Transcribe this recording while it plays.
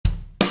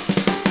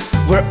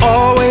We're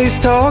always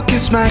talking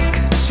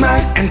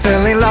smack, and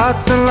telling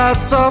lots and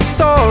lots of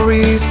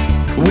stories.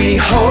 We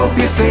hope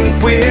you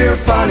think we're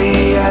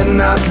funny and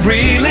not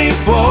really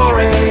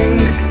boring.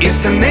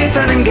 It's the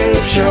Nathan and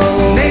Gabe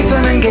Show.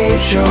 Nathan and Gabe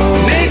Show.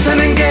 Nathan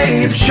and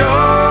Gabe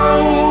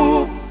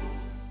Show.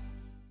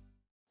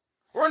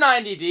 We're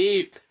 90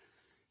 deep.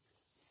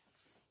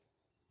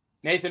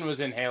 Nathan was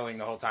inhaling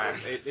the whole time.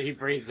 He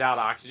breathes out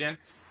oxygen.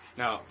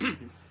 No.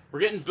 We're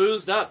getting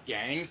boozed up,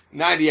 gang.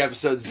 90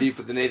 episodes deep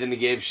with the Nathan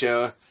and Gabe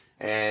Show,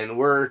 and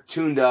we're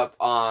tuned up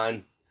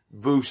on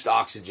Boost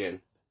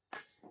Oxygen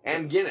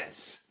and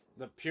Guinness.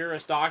 The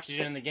purest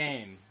oxygen in the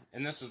game.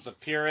 And this is the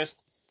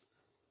purest,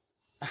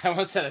 I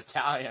almost said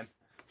Italian,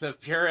 the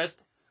purest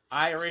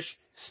Irish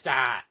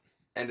stat.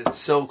 And it's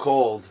so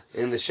cold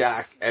in the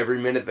shack every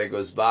minute that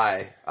goes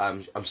by.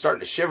 I'm starting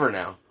to shiver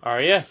now. Are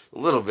you? A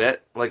little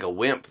bit, like a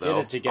wimp, though.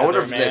 Get it together, I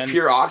wonder if man. that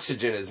pure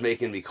oxygen is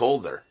making me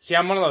colder. See,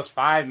 I'm one of those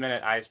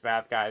 5-minute ice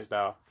bath guys,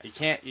 though. You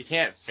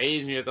can't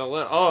phase me with a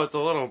little. Oh, it's a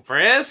little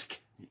brisk,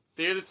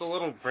 dude. It's a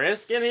little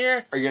brisk in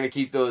here. Are you gonna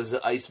keep those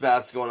ice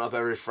baths going up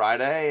every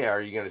Friday? Or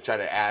are you gonna try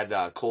to add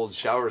cold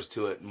showers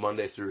to it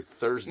Monday through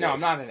Thursday? No, I'm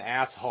not an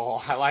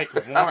asshole. I like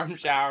warm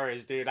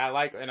showers, dude. I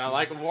like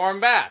a warm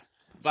bath.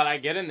 But I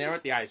get in there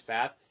with the ice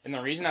bath, and the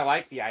reason I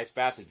like the ice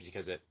bath is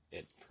because it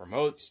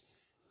promotes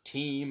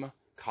team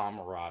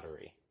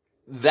camaraderie.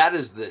 That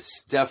is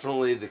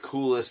definitely the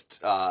coolest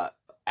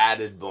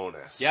added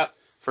bonus. Yep.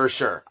 For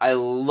sure. I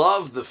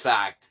love the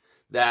fact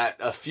that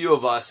a few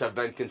of us have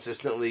been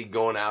consistently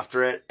going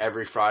after it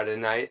every Friday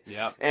night.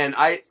 Yep. And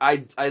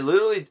I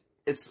literally,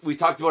 we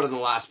talked about it in the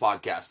last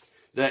podcast,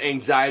 the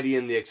anxiety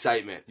and the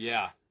excitement.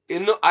 Yeah.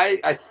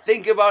 I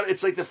think about it,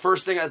 it's like the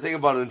first thing I think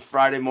about on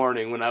Friday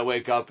morning when I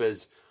wake up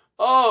is,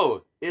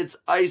 oh, it's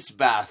ice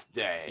bath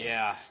day.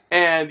 Yeah.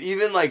 And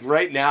even like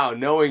right now,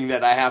 knowing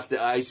that I have to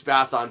ice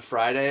bath on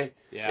Friday,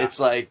 it's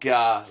like,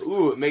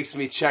 it makes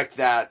me check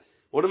that.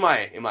 What am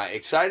I? Am I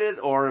excited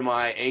or am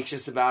I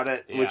anxious about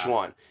it? Yeah. Which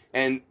one?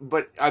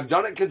 But I've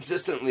done it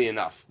consistently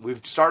enough.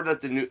 We've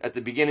started at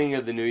the beginning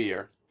of the new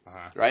year,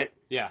 right?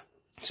 Yeah.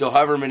 So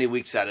however many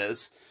weeks that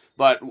is,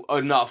 but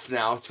enough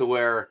now to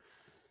where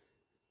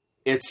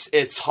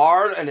it's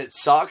hard and it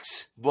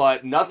sucks,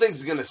 but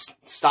nothing's gonna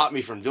stop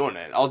me from doing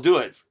it. I'll do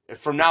it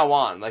from now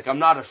on. Like, I'm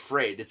not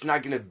afraid. It's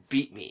not gonna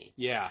beat me.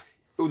 Yeah.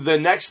 The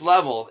next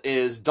level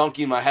is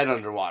dunking my head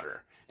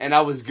underwater, and I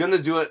was gonna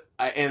do it,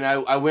 and I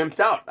wimped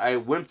out. I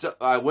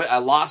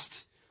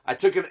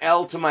took an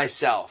L to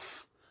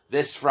myself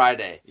this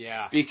Friday.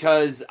 Yeah.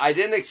 Because I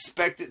didn't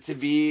expect it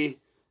to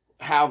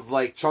have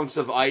like chunks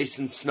of ice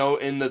and snow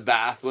in the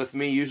bath with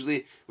me.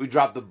 Usually we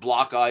drop the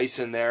block of ice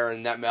in there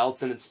and that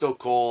melts and it's still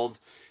cold.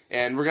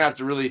 And we're going to have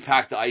to really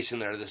pack the ice in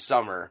there this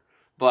summer.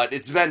 But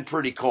it's been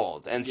pretty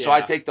cold. And so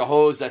I take the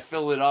hose, I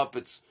fill it up.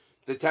 It's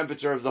the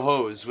temperature of the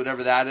hose,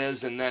 whatever that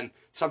is. And then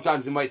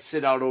sometimes it might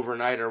sit out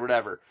overnight or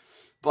whatever.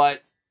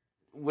 But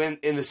when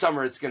in the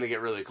summer, it's going to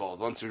get really cold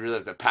once we really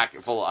have to pack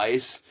it full of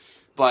ice.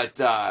 But,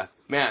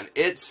 man,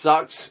 it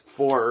sucks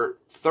for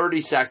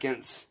 30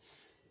 seconds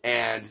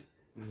and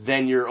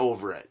then you're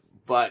over it.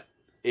 But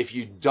if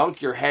you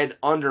dunk your head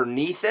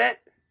underneath it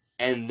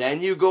and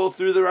then you go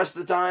through the rest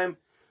of the time,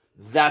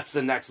 that's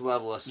the next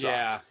level of suck.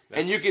 Yeah,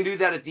 and you can do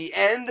that at the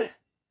end.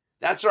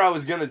 That's where I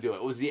was going to do it.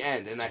 It was the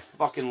end, and I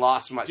fucking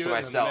lost to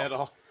myself. In the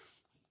middle.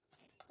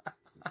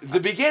 The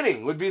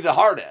beginning would be the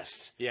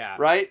hardest. Yeah.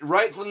 Right?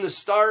 Right from the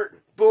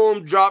start,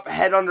 boom, drop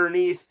head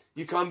underneath,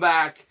 you come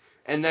back,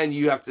 and then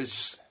you have to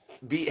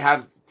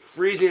have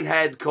freezing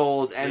head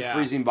cold and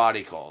freezing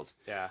body cold.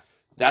 Yeah.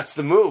 That's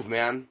the move,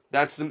 man.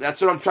 That's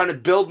what I'm trying to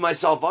build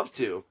myself up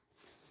to.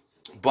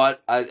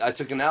 But I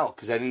took an L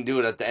because I didn't do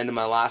it at the end of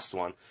my last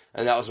one.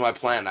 And that was my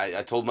plan.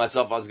 I told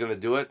myself I was going to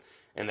do it,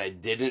 and I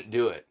didn't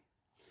do it.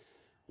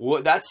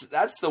 Well,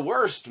 that's the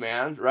worst,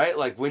 man, right?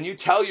 Like, when you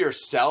tell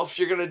yourself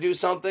you're going to do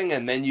something,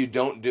 and then you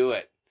don't do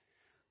it.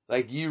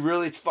 Like, you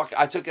really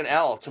I took an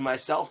L to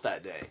myself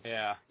that day.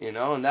 Yeah. You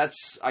know, and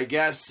that's, I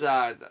guess,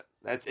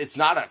 it's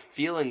not a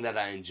feeling that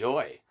I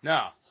enjoy.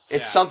 No.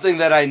 It's something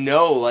that I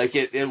know, like,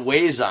 it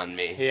weighs on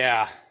me.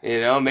 Yeah. You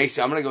know, I'm going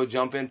to go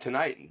jump in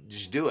tonight and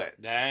just do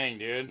it. Dang,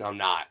 dude. No, I'm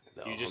not,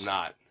 though. I'm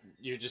not.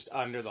 You're just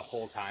under the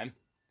whole time?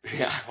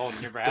 Yeah.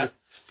 Holding your breath?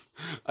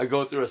 I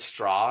go through a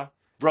straw.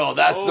 Bro,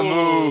 that's the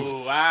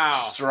move. Wow.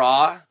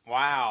 Straw.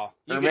 Wow.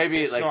 Or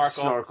maybe, like,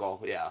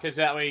 snorkel. Yeah. Because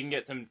that way you can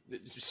get some...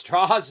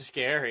 Straw's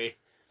scary.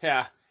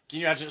 Yeah. Can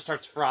you imagine it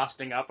starts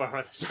frosting up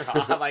over the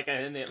straw, like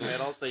in the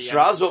middle? So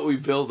Straw's what we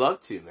build up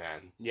to,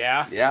 man.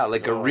 Yeah? Yeah,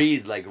 like a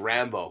reed, like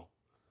Rambo.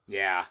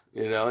 Yeah.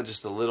 You know,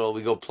 just a little,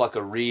 we go pluck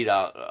a reed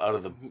out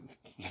of the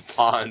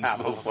pond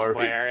before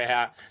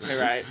yeah,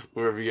 right.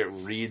 Wherever we get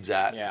reeds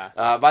at.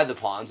 Yeah. By the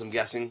ponds, I'm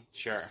guessing.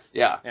 Sure.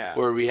 Yeah.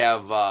 Where we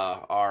have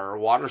our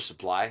water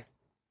supply.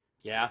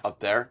 Yeah. Up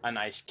there. A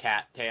nice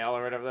cattail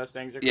or whatever those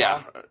things are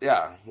called. called.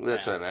 Yeah.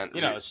 That's what I meant. You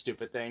know, those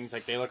stupid things.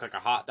 Like, they look like a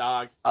hot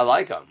dog. I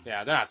like them.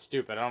 Yeah, they're not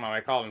stupid. I don't know. I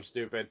call them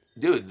stupid.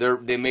 Dude,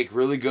 they make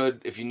really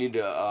good if you need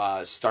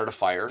to start a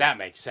fire. That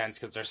makes sense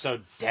because they're so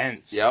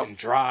dense and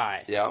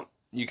dry. Yep.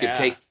 you could Yeah.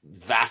 take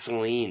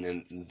Vaseline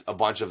and a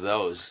bunch of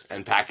those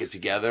and pack it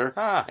together,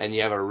 Huh. and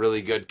you have a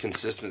really good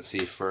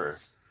consistency for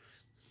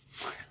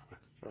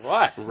For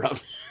what?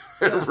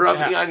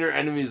 rubbing on your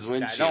enemy's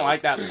windshield. I don't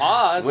like that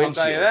pause, I'll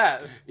tell you Windshield.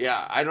 that.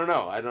 Yeah, I don't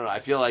know. I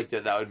feel like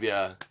that would be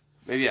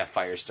maybe a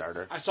fire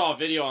starter. I saw a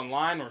video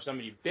online where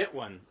somebody bit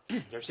one.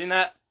 You ever seen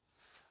that?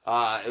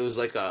 It was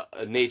like a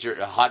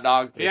hot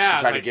dog. They Yeah,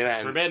 should try it's to like get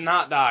it. forbidden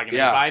hot dog, and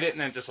Yeah. they bite it,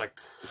 and then just like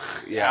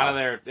Yeah. out of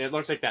there. It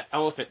looks like that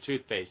elephant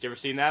toothpaste. You ever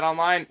seen that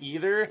online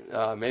either?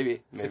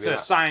 Maybe It's a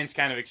not. science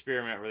kind of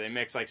experiment where they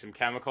mix like some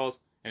chemicals,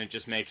 and it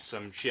just makes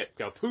some shit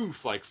go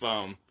poof like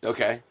foam.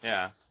 Okay.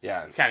 Yeah,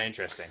 Yeah. it's kind of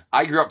interesting.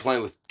 I grew up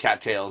playing with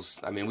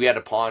cattails. I mean, we had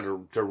a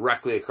pond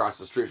directly across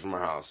the street from our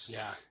house.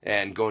 Yeah.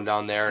 And going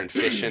down there and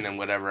fishing and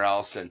whatever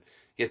else and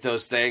get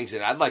those things.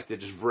 And I'd like to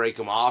just break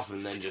them off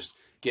and then just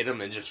get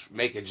them and just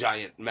make a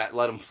giant let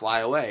them fly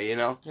away, you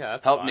know? Yeah,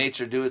 that's Help fun.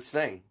 nature do its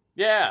thing.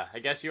 Yeah, I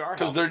guess you are.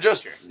 Because helping they're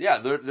just, nature. yeah,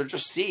 they're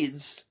just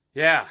seeds.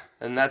 Yeah.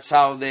 And that's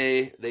how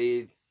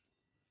they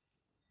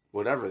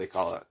whatever they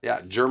call it.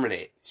 Yeah,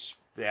 germinate.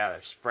 Yeah,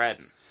 they're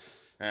spreading.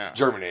 Yeah.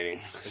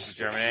 Germinating. Is it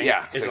germinating?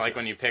 Yeah. I Is it think like so.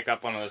 when you pick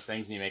up one of those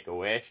things and you make a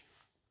wish?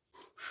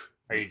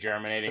 Are you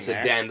germinating It's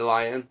there? a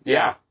dandelion.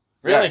 Yeah.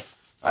 Really? Yeah.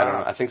 I don't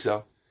know. I think so.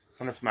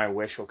 I wonder if my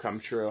wish will come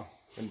true.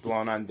 Been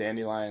blown on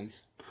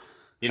dandelions.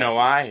 You know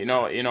why? You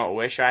know what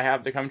wish I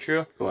have to come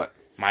true? What?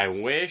 My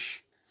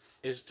wish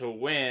is to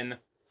win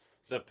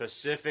the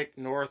Pacific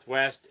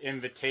Northwest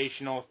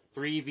Invitational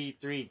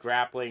 3v3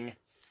 grappling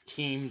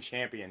team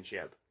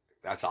championship.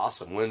 That's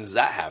awesome. When does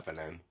that happen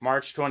then?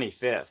 March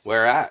 25th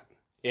Where at?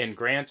 in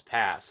Grants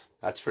Pass.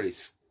 That's pretty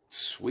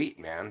sweet,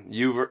 man.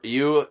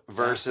 You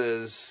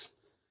versus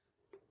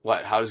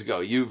what? How does it go?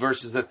 You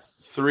versus the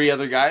 3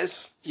 other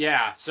guys?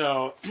 Yeah,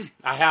 so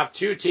I have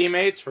 2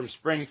 teammates from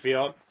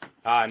Springfield,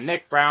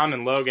 Nick Brown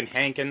and Logan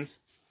Hankins.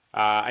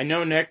 I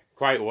know Nick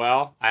quite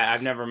well.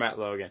 I've never met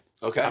Logan.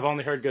 Okay. I've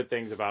only heard good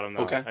things about him,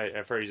 though. Okay.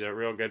 I've heard he's a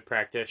real good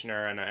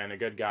practitioner and a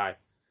good guy.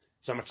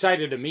 So I'm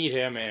excited to meet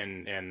him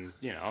and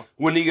you know.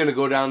 When are you going to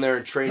go down there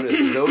and train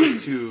with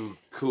those 2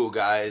 cool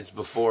guys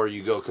before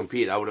you go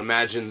compete? I would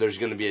imagine there's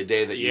going to be a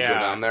day that you go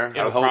down there.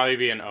 It'll probably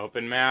be an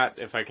open mat.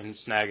 If I can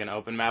snag an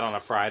open mat on a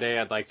Friday,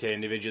 I'd like to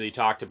individually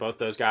talk to both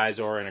those guys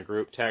or in a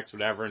group text,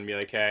 whatever, and be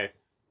like, hey.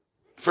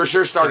 For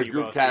sure, start Can a you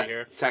group both be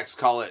here? text,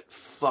 call it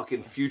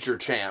fucking Future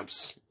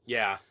Champs,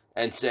 Yeah.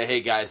 and say,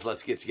 hey guys,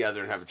 let's get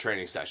together and have a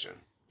training session.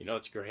 You know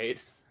what's great?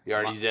 You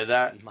already did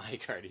that?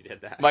 Mike already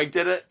did that. Mike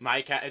did it?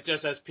 Mike, it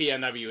just says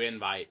PNW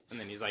invite, and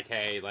then he's like,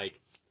 hey, like,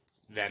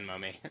 Venmo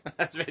me.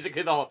 That's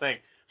basically the whole thing.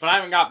 But I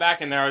haven't got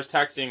back in there. I was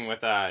texting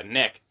with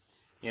Nick,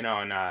 you know,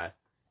 and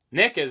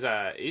Nick he's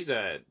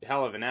a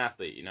hell of an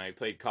athlete. You know, he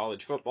played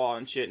college football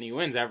and shit, and he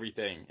wins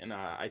everything. And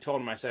I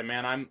told him, I said,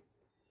 man, I'm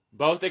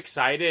both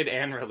excited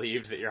and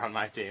relieved that you're on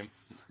my team.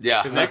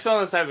 Yeah. Because Nick's one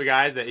of those type of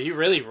guys that he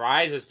really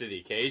rises to the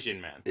occasion,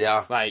 man.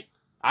 Yeah. Like,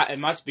 it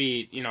must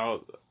be, you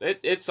know,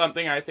 it's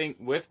something I think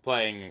with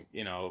playing,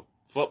 you know,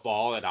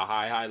 football at a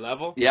high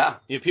level. Yeah.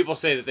 You know, people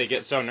say that they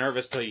get so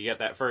nervous till you get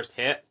that first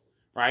hit,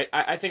 right?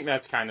 I think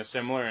that's kind of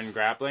similar in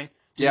grappling.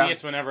 To me,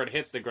 it's whenever it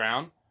hits the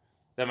ground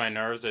that my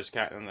nerves is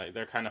kind of like,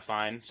 they're kind of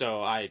fine.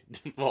 So I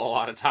will a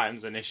lot of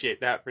times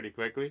initiate that pretty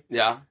quickly.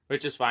 Yeah.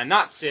 Which is fine.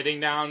 Not sitting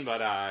down,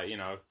 but you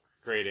know,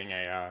 creating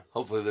a.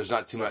 Hopefully, there's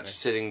not too much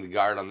sitting the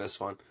guard on this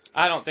one.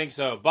 I don't think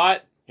so,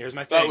 but. Here's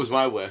my thing. That was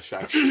my wish,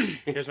 actually.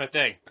 Here's my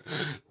thing.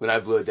 When I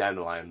blew a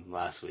dandelion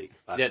last week.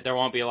 There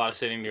won't be a lot of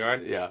sitting to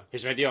guard. Yeah.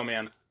 Here's my deal,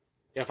 man.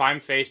 If I'm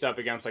faced up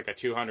against like a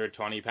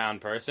 220-pound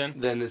person,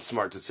 Then it's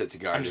smart to sit to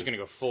guard. I'm just gonna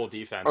go full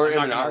defense. Or I'm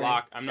not gonna Imanari.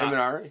 lock. I'm not.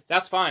 Imanari?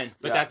 That's fine,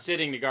 but Yeah. that's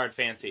sitting to guard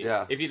fancy.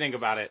 Yeah. If you think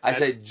about it. I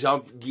that's- say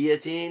jump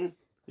guillotine,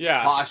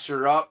 Yeah.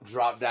 posture up,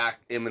 drop back,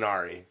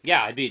 Imanari.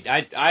 Yeah.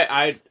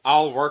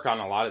 I'll work on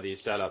a lot of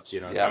these setups.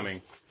 You know, Yeah.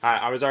 coming.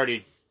 I was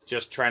already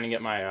just trying to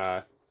get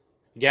my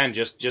again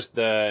just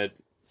the,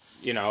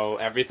 you know,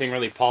 everything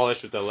really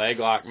polished with the leg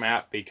lock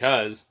mat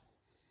because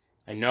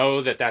I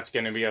know that that's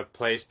going to be a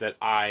place that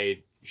I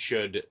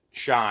should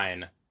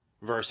shine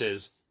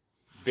versus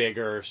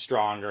bigger,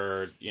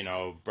 stronger, you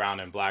know,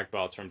 brown and black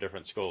belts from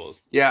different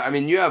schools. Yeah, I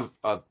mean, you have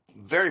a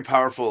very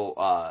powerful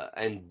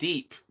and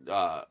deep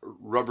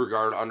rubber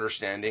guard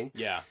understanding.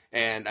 Yeah.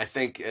 And I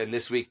think in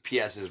this week,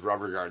 PS is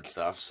rubber guard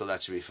stuff, so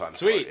that should be fun.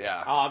 Sweet. For you.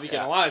 Yeah. Oh, I'll be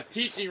getting a lot of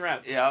teaching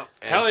reps. Yep.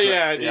 Hell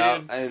yeah,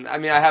 dude. And I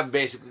mean, I have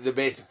the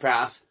basic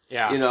path.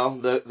 Yeah. You know,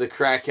 the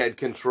crackhead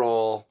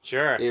control.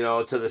 Sure. You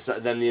know, to the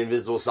then the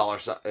invisible collar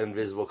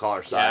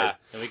Yeah. side.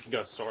 And we can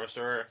go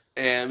sorcerer.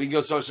 And we can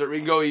go we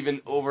can go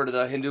even over to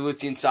the Hindu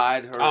Lutein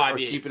side, or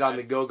keep it on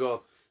the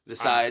go the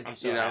side. I'm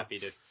so you know, happy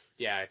to.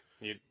 Yeah.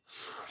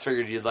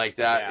 figured you'd like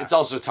that. Yeah. It's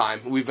also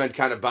time. We've been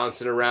kind of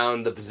bouncing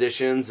around the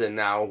positions, and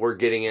now we're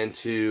getting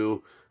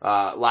into.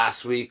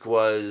 Last week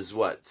was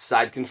what,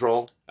 side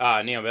control?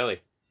 Neo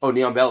Billy. Oh,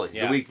 Neon Belly.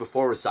 Yeah. The week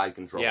before was side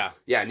control. Yeah.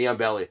 Yeah, Neon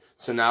Belly.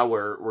 So now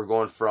we're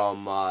going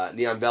from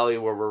Neon Belly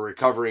where we're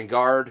recovering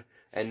guard,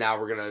 and now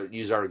we're gonna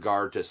use our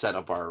guard to set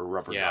up our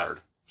rubber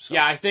guard. So.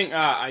 Yeah, I think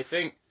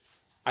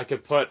I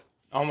could put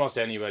almost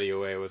anybody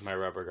away with my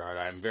rubber guard.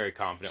 I'm very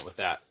confident with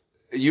that.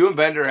 You and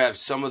Bender have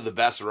some of the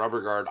best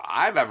rubber guard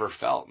I've ever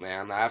felt,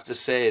 man. I have to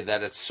say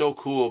that it's so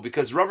cool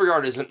because rubber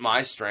guard isn't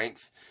my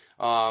strength.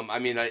 I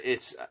mean,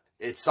 it's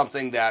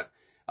something that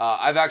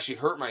I've actually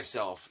hurt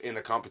myself in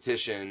a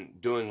competition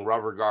doing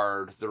rubber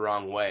guard the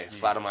wrong way,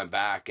 flat on my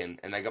back, and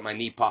I got my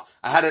knee pop.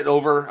 I had it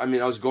over. I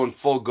mean, I was going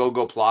full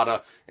go-go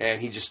plata,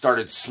 and he just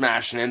started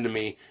smashing into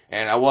me,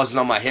 and I wasn't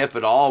on my hip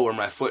at all where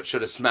my foot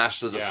should have smashed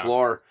to the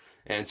floor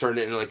and turned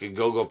it into like a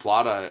go-go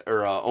plata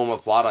or a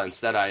omoplata.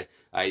 Instead,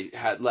 I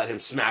had let him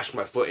smash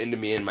my foot into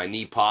me and my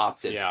knee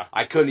popped. And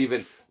I couldn't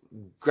even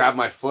grab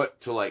my foot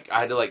to I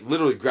had to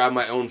literally grab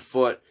my own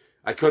foot.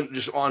 I couldn't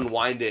just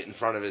unwind it in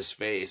front of his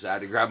face. I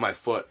had to grab my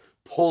foot,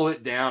 pull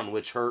it down,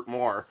 which hurt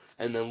more,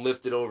 and then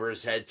lift it over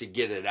his head to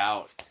get it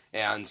out.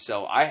 And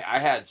so I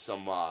had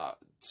some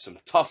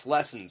tough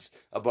lessons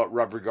about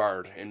rubber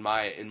guard in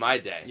my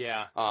day.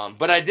 Yeah.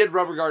 But I did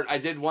rubber guard. I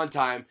did one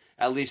time.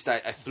 At least I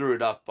threw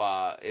it up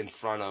in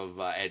front of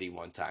Eddie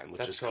one time,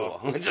 which is cool.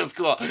 Which is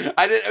cool.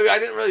 I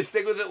didn't really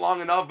stick with it long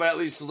enough, but at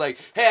least it was like,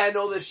 hey, I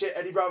know this shit.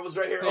 Eddie Bravo's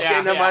right here.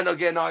 Okay, never mind.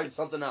 Okay, no, it's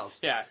something else.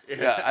 Yeah.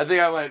 I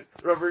think I went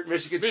rubber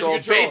mission control,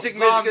 basic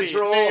zombie, mission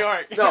control, New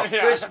York. No,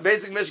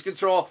 basic mission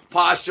control,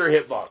 posture,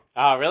 hip bump.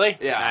 Oh, really?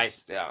 Yeah.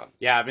 Nice. Yeah.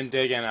 Yeah, I've been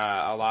digging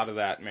a lot of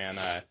that, man.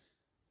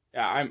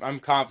 Yeah, I'm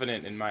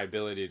confident in my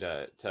ability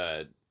to.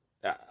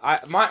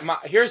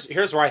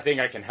 Here's where I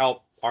think I can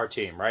help our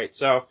team, right?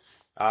 So,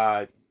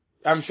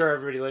 I'm sure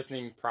everybody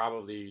listening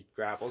probably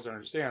grapples or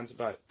understands,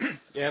 but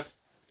if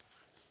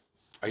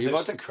are you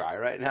about to cry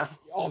right now?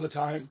 All the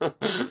time.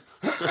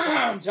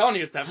 I'm telling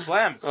you, it's that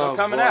phlegm. It's still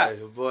coming out.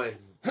 Oh boy,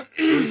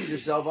 boost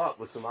yourself up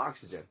with some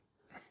oxygen.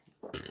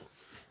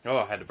 Oh,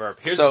 I had to burp.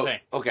 Here's the thing.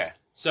 Okay.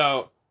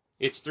 So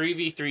it's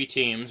 3v3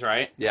 teams,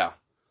 right? Yeah.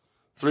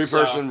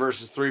 3-person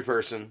versus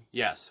 3-person.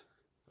 Yes.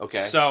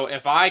 Okay. So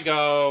if I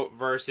go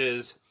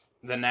versus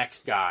the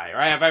next guy,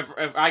 right?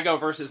 If I go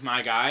versus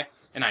my guy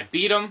and I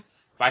beat him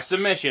by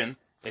submission,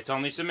 it's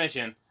only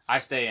submission, I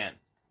stay in.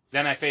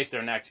 Then I face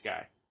their next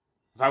guy.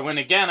 If I win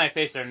again, I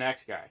face their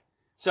next guy.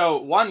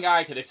 So one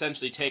guy could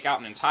essentially take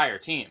out an entire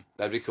team.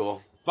 That'd be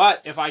cool.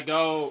 But if I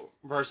go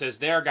versus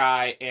their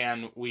guy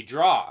and we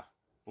draw,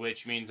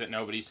 which means that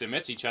nobody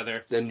submits each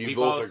other, then we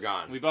both are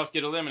gone. We both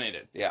get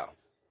eliminated. Yeah.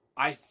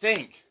 I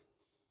think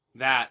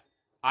that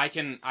I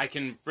can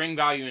bring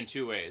value in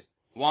two ways.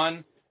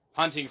 One,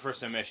 hunting for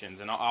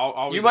submissions, and I'll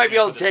always. You might be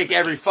able to take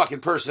every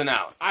fucking person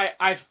out.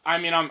 I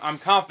mean, I'm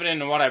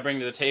confident in what I bring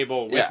to the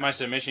table with my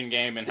submission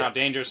game and how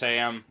dangerous I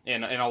am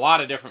in a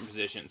lot of different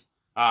positions.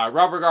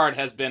 Rubber guard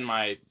has been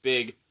my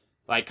big,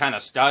 kind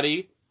of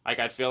study.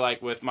 I feel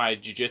like with my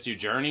jiu-jitsu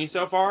journey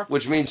so far,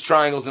 which means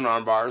triangles and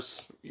arm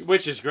bars,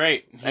 which is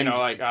great. And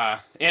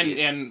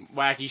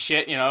wacky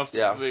shit.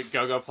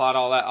 Go plot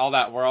all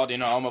that world.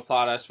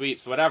 Omoplata,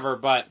 sweeps, whatever.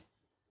 But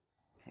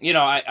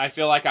I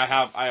feel like I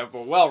have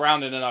a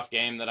well-rounded enough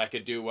game that I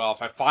could do well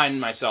if I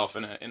find myself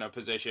in a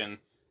position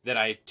that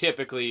I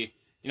typically,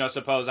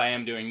 suppose I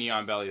am doing knee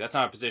on belly. That's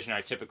not a position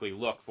I typically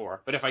look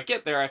for. But if I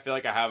get there, I feel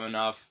like I have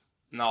enough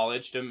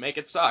knowledge to make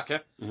it suck.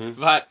 Mm-hmm.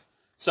 But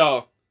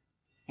so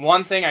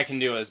one thing I can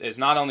do is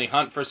not only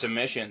hunt for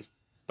submissions,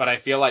 but I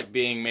feel like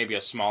being maybe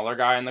a smaller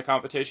guy in the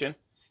competition.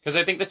 Because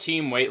I think the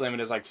team weight limit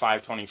is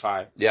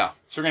 525. Yeah.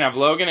 So we're going to have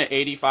Logan at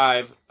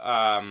 85,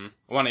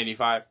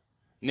 185.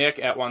 Nick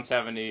at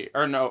 170,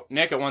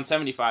 Nick at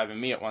 175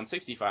 and me at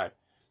 165.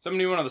 So I'm going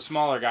to be one of the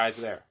smaller guys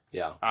there.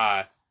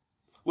 Yeah.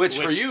 Which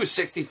for you,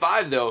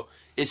 65, though,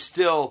 is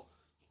still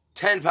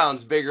 10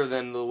 pounds bigger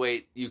than the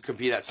weight you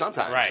compete at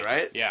sometimes,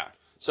 right? Yeah.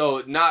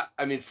 So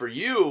for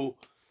you,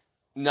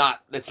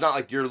 it's not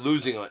like you're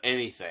losing on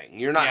anything.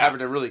 You're not having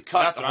to really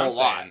cut a whole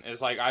lot.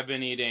 It's like I've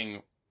been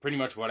eating pretty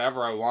much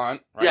whatever I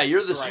want. Right? Yeah,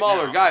 you're the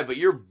smaller guy, but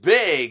you're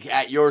big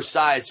at your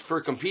size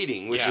for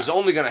competing, which is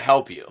only going to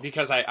help you.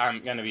 Because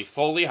I'm going to be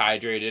fully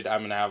hydrated.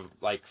 I'm going to have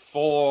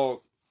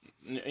full,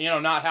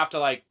 not have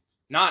to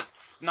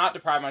not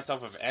deprive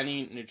myself of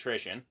any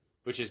nutrition,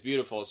 which is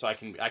beautiful. So I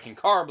can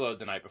carb load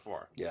the night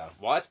before. Yeah.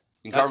 What?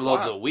 You can carb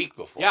load the week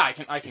before. Yeah,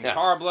 I can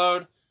carb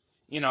load.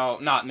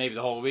 Not maybe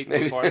the whole week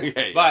before,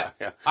 but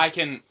I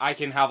can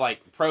have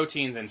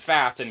proteins and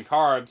fats and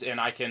carbs, and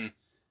I can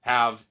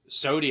have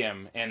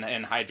sodium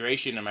and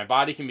hydration, and my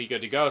body can be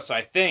good to go. So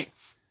I think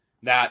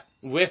that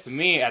with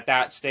me at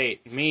that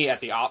state, me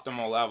at the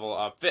optimal level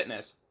of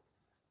fitness,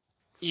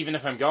 even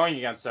if I'm going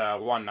against a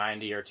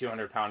 190 or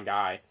 200 pound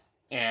guy,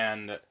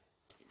 and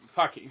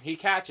he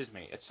catches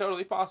me, it's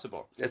totally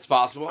possible. It's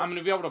possible. I'm going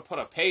to be able to put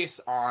a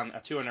pace on a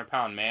 200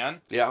 pound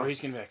man, where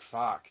he's going to be like,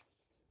 fuck.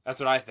 That's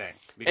what I think.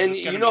 And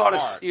you know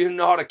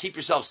how to keep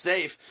yourself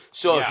safe.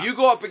 So if you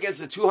go up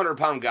against a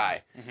 200-pound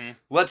guy,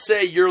 let's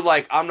say you're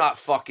like, I'm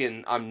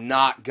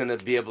not gonna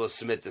be able to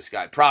submit this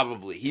guy.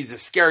 Probably he's a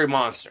scary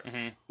monster,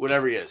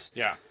 whatever he is.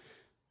 Yeah.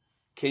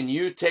 Can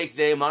you take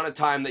the amount of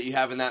time that you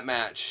have in that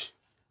match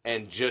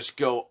and just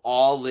go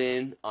all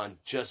in on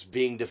just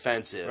being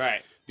defensive?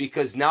 Right.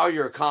 Because now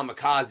you're a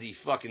kamikaze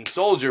fucking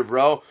soldier,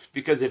 bro.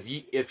 Because if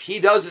he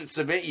doesn't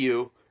submit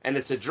you and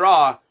it's a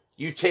draw,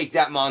 you take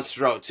that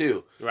monster out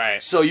too.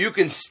 Right. So you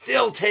can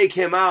still take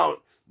him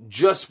out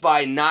just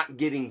by not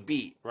getting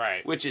beat.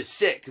 Right. Which is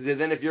sick, because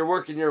then if you're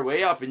working your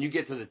way up and you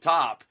get to the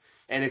top,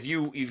 and if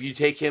you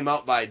take him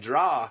out by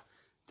draw,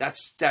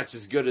 that's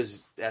as good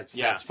as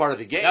that's part of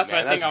the game. That's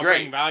man. what I think I'll great.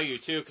 bring value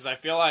too, because I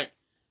feel like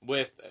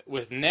with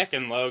Nick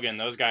and Logan,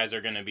 those guys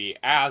are going to be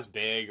as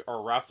big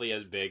or roughly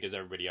as big as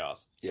everybody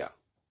else. Yeah.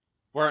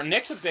 Where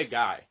Nick's a big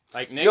guy,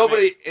 like Nick.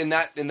 Nobody in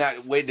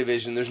that weight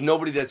division. There's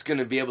nobody that's going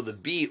to be able to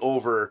be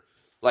over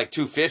like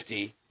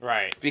 250.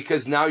 Right.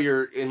 Because now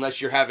unless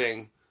you're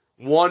having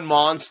one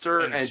monster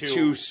and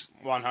two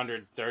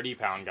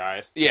 130-pound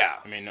guys. Yeah.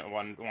 I mean,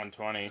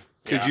 120.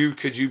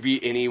 Could you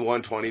beat any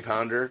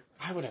 120-pounder?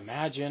 I would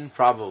imagine.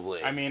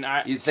 Probably. I mean,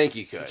 you'd think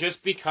you could.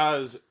 Just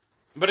because.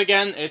 But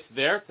again, it's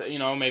their.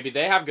 Maybe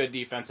they have good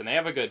defense and they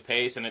have a good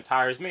pace, and it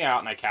tires me out,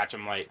 and I catch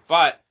them late.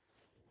 But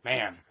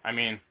man, I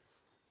mean.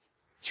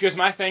 Because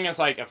my thing is,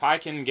 like, if I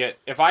can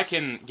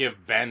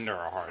give Bender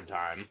a hard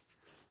time,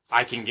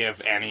 I can give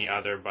any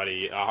other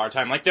buddy a hard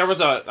time. Like, there was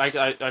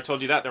I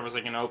told you that, there was,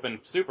 like, an open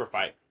super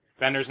fight.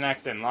 Bender's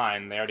next in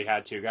line. They already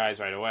had 2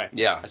 guys right away.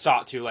 Yeah. I saw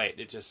it too late.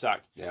 It just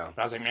sucked. Yeah.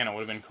 But I was like, man, it would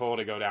have been cool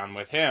to go down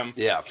with him.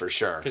 Yeah, for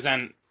sure. Because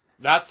then,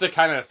 that's the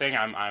kind of thing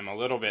I'm a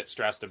little bit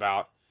stressed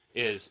about,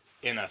 is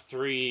in a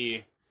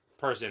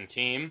 3-person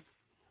team,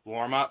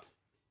 warm-up,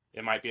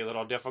 it might be a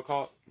little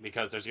difficult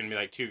because there's going to be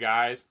like 2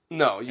 guys.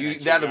 No,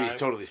 that'll be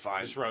totally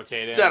fine. Just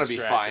rotate in. That'll be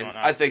fine.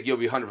 I think you'll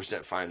be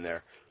 100% fine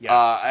there.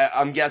 Yeah.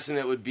 I'm guessing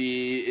it would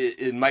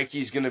be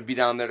Mikey's going to be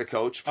down there to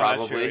coach probably.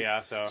 Oh,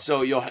 that's true, yeah.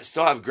 So you'll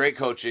still have great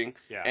coaching.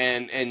 Yeah.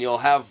 And you'll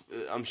have.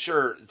 I'm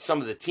sure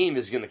some of the team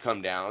is going to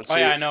come down. So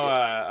I know.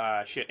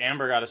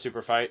 Amber got a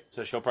super fight,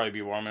 so she'll probably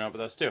be warming up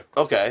with us too.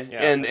 Okay.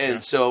 Yeah,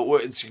 and so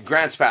it's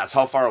Grants Pass.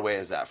 How far away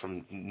is that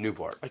from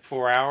Newport? Like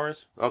 4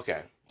 hours.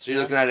 Okay. So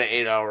you're looking at an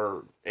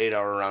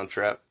 8-hour round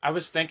trip. I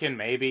was thinking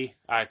maybe.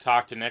 I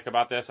talked to Nick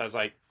about this. I was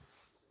like,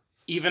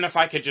 even if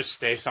I could just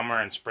stay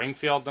somewhere in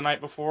Springfield the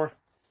night before,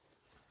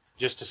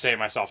 just to save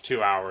myself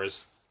 2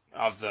 hours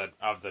of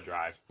the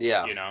drive.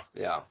 Yeah. I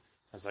Yeah.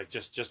 was like,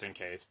 just in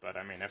case. But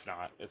I mean, if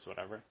not, it's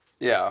whatever.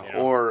 Yeah.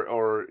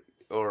 Or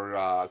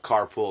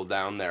carpool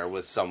down there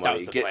with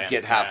somebody.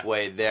 Get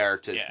halfway there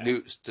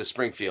to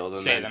Springfield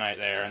and stay then the night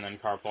there and then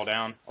carpool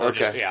down. Or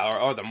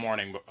or the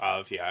morning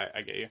of. Yeah,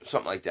 I get you.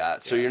 Something like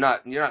that. So you're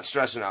not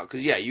stressing out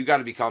because you got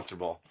to be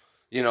comfortable.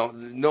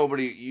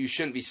 You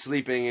shouldn't be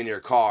sleeping in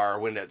your car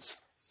when it's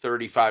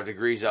 35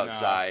 degrees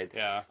outside.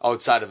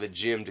 Outside of a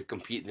gym to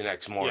compete the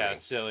next morning. Yeah,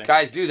 it's silly.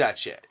 Guys do that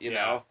shit, you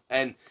know,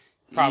 and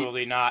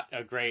probably not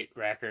a great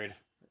record.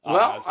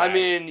 Well, I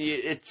mean,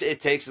 it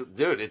takes,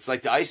 dude. It's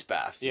like the ice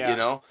bath.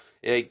 Yeah.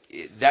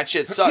 That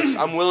shit sucks.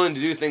 I'm willing to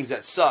do things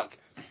that suck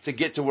to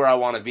get to where I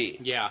want to be.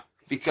 Yeah.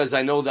 Because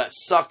I know that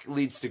suck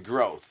leads to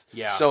growth.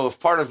 Yeah. So if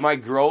part of my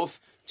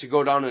growth to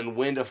go down and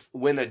win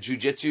a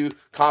jiu-jitsu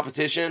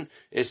competition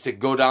is to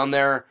go down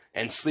there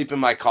and sleep in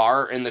my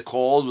car in the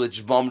cold,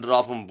 which bummed it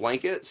up on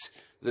blankets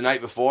the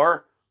night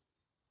before,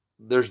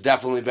 there's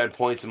definitely been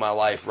points in my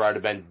life where I'd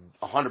have been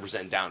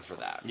 100% down for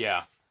that.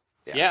 Yeah.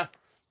 Yeah.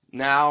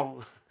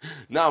 Now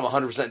I'm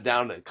 100%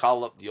 down to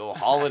call up the old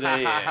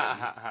Holiday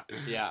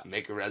and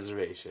make a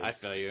reservation. I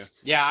feel you.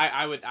 Yeah,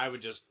 I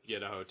would just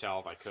get a hotel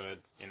if I could.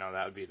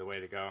 That would be the way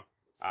to go.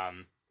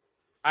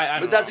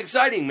 But that's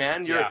exciting,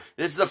 man.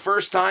 This is the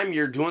first time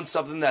you're doing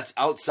something that's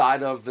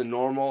outside of the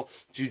normal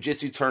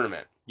jiu-jitsu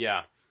tournament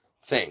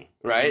thing,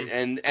 right?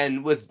 Mm-hmm.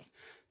 And with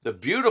the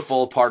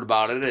beautiful part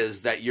about it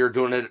is that you're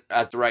doing it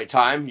at the right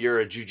time. You're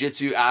a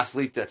jiu-jitsu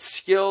athlete that's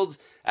skilled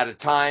at a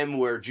time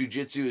where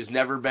jiu-jitsu has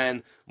never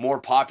been more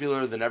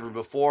popular than ever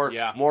before.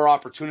 Yeah. More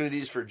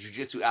opportunities for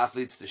jiu-jitsu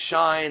athletes to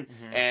shine.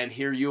 Mm-hmm. And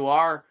here you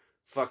are,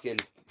 fucking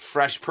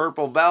fresh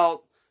purple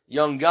belt,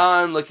 young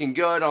gun, looking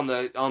good on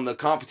the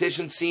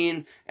competition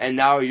scene. And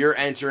now you're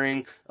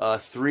entering a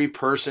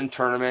 3-person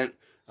tournament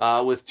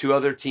with 2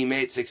 other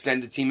teammates,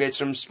 extended teammates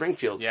from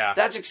Springfield. Yeah.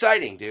 That's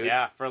exciting, dude.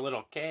 Yeah, for a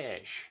little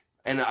cash.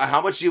 And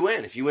how much do you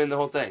win if you win the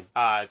whole thing?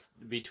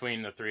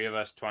 Between the 3 of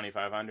us,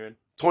 $2,500.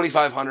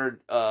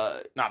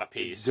 $2,500. Not a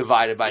piece.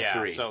 Divided by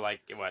 3. So like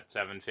what,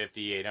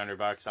 $750,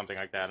 $800, something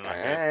like that.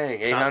 Dang,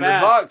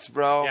 $800,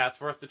 bro. Yeah, it's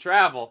worth the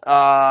travel.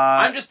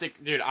 I'm just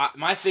dude.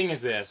 My thing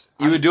is this.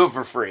 You would do it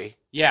for free.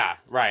 Yeah,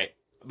 right.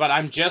 But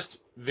I'm just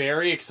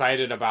very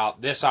excited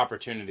about this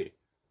opportunity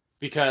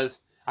because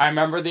I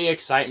remember the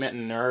excitement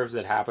and nerves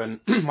that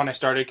happened when I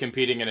started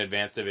competing in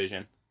Advanced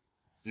Division.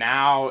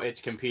 Now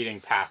it's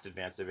competing past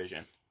Advanced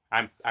Division.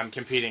 I'm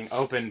competing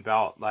open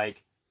belt.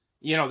 Like,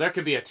 there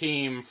could be a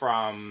team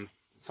from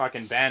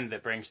fucking Bend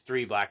that brings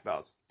 3 black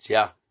belts.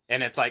 Yeah.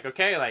 And it's like,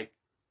 okay, like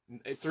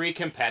 3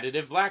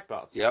 competitive black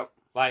belts. Yep.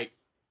 Like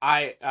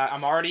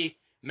I'm already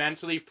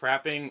mentally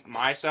prepping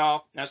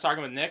myself. And I was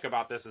talking with Nick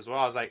about this as well.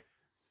 I was like,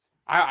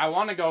 I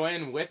want to go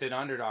in with an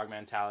underdog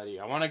mentality.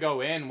 I want to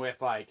go in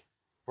with like,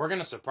 we're going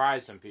to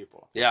surprise some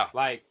people. Yeah.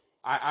 Like,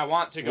 I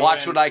want to go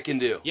watch what I can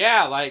do.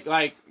 Yeah,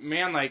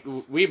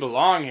 man, we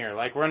belong here.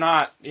 Like, we're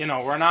not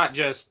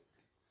just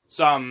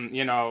some,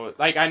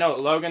 like, I know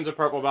Logan's a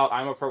purple belt,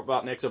 I'm a purple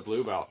belt, Nick's a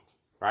blue belt.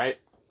 right?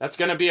 That's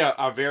going to be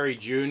a very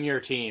junior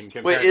team.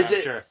 Wait, is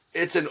it? Sure.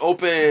 It's an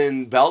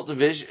open belt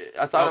division.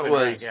 I thought Open it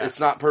was. rank, yeah. It's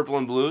not purple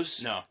and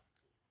blues. No.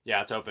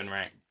 Yeah, it's open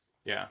rank.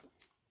 Yeah.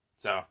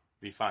 So,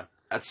 be fun.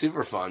 That's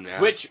super fun,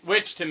 man.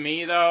 Which to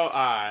me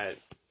though,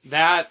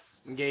 that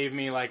gave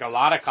me like a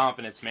lot of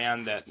confidence,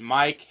 man. That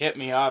Mike hit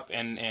me up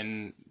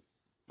and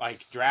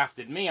like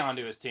drafted me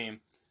onto his team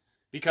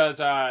because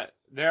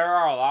there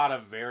are a lot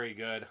of very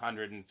good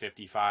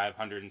 155,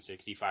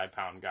 165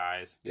 pound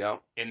guys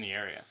in the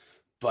area.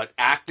 But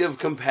active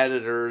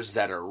competitors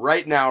that are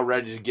right now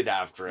ready to get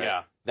after it.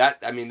 Yeah.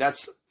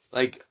 That's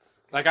like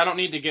I don't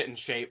need to get in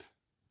shape.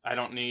 I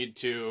don't need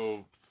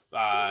to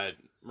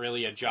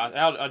really adjust.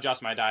 I'll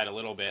adjust my diet a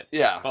little bit.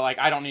 Yeah. But like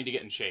I don't need to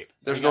get in shape.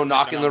 There's no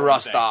knocking the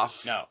rust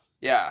off. No.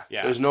 Yeah.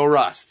 Yeah. There's no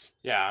rust.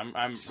 Yeah,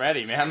 I'm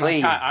ready, man.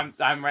 Clean. Like,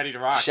 I'm ready to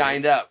rock.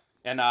 Shined dude. up.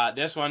 And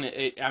this one,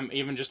 I'm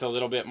even just a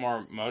little bit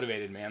more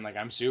motivated, man. Like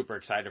I'm super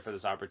excited for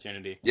this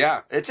opportunity.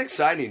 Yeah, it's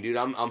exciting, dude.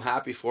 I'm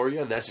happy for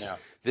you. This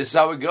is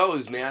how it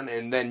goes, man.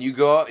 And then you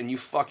go out and you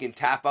fucking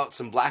tap out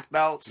some black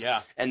belts.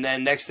 Yeah. And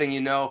then next thing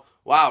you know,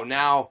 wow,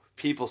 now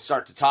people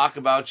start to talk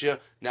about you.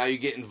 Now you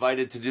get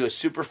invited to do a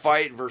super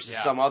fight versus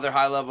some other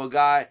high level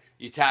guy.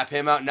 You tap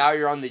him out. Now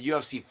you're on the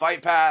UFC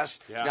Fight Pass.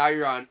 Yeah. Now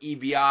you're on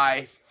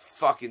EBI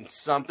fucking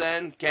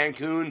something,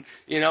 Cancun,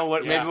 you know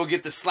what? Maybe we'll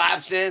get the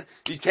slaps in.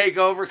 You take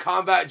over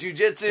combat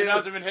jiu-jitsu. Who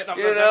knows, I've been hitting up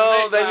you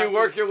know, then you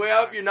work your way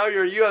up. You know,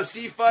 you're a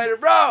UFC fighter,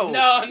 bro.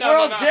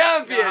 World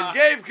champion,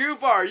 Gabe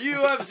Cooper,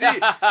 UFC,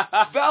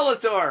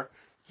 Bellator,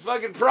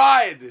 fucking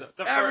Pride,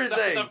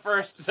 everything. The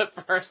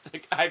first,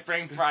 I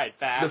bring Pride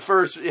back. The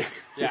first,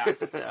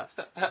 yeah.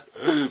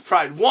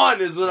 Pride 1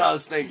 is what I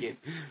was thinking.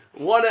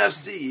 1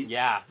 FC.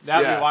 Yeah,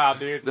 that'd be wild,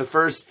 dude. The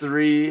first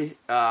three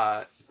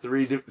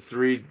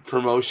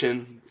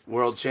promotion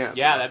world champ.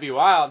 Yeah, that'd be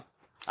wild.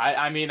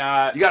 I mean,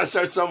 you got to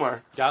start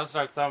somewhere. Gotta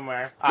start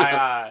somewhere.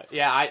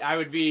 I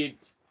would be,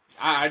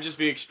 I'd just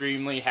be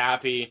extremely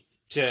happy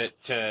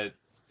to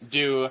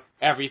do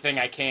everything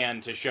I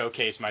can to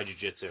showcase my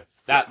jiu-jitsu.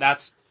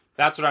 That's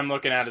what I'm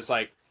looking at. Is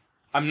like,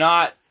 I'm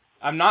not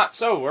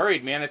so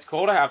worried, man. It's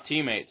cool to have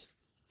teammates.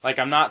 Like,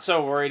 I'm not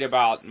so worried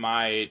about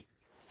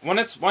when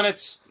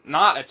it's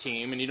not a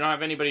team and you don't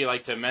have anybody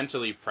like to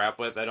mentally prep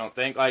with. I don't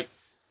think, like,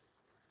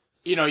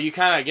 you know, you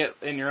kind of get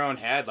in your own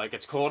head. Like,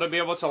 it's cool to be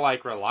able to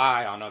like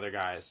rely on other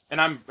guys, and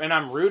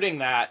I'm rooting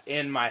that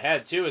in my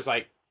head too. Is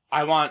like,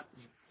 I want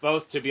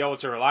both to be able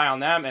to rely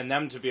on them and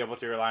them to be able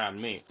to rely on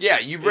me. Yeah,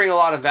 you bring a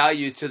lot of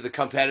value to the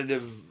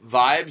competitive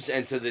vibes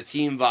and to the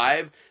team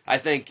vibe. I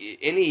think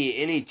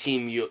any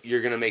team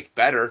you're gonna make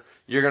better.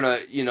 You're gonna,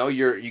 you know,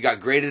 you got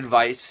great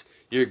advice.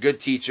 You're a good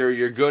teacher.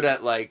 You're good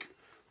at like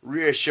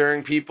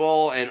reassuring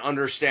people and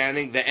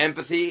understanding the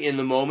empathy in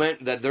the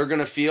moment that they're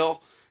gonna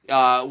feel,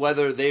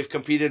 whether they've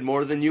competed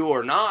more than you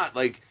or not.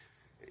 Like,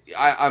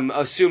 I'm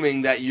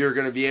assuming that you're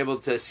going to be able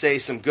to say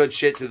some good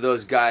shit to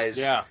those guys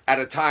at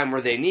a time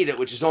where they need it,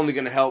 which is only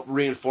going to help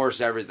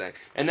reinforce everything.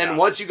 And then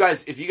once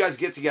if you guys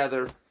get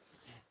together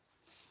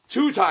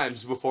 2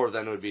 times before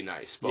then, it would be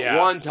nice. But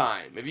 1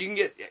 time, if you can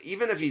get,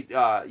 even if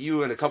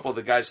you and a couple of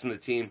the guys from the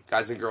team,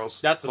 guys and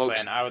girls, that's folks,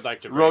 the plan. I would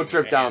like to road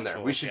trip down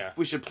there. We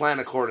should plan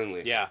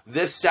accordingly. Yeah.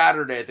 This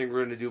Saturday, I think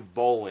we're going to do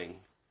bowling.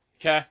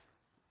 Okay.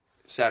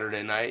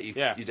 Saturday night, you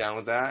down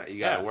with that? You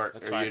gotta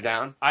work. Are you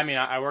down? I mean,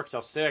 I work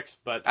till 6,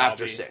 but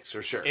after 6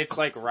 for sure. It's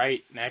like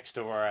right next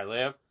to where I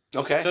live.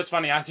 Okay. So it's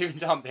funny. I was even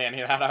telling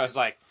Danny that I was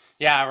like,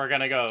 "Yeah, we're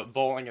gonna go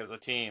bowling as a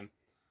team,"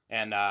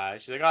 and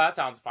she's like, "Oh, that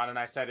sounds fun." And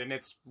I said, "And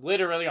it's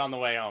literally on the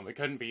way home. It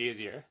couldn't be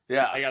easier."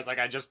 Yeah. I guess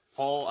I just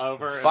pull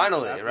over.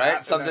 Finally,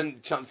 right? Something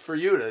for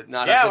you to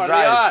not have to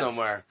drive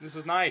somewhere. This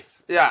is nice.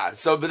 Yeah.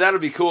 So, but that'll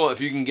be cool if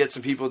you can get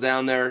some people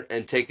down there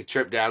and take a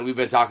trip down. We've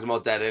been talking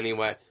about that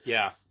anyway.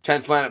 Yeah.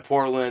 10th Planet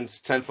Portland,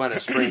 10th Planet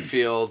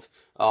Springfield,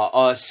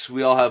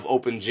 we all have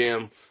open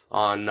gym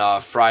on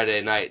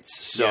Friday nights.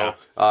 So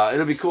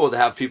it'll be cool to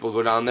have people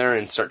go down there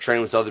and start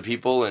training with other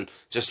people and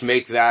just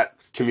make that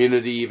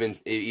community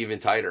even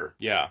tighter.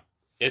 Yeah.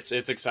 It's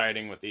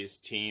exciting with these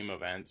team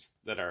events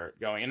that are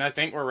going. And I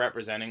think we're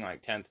representing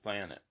like 10th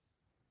Planet.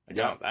 I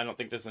don't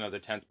think there's another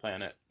 10th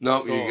Planet.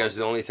 No, you guys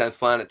are the only 10th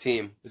Planet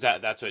team.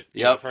 That's what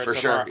you've heard for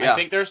sure. Yeah. I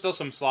think there's still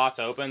some slots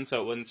open,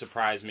 so it wouldn't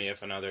surprise me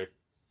if another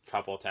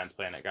couple 10th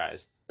Planet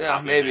guys.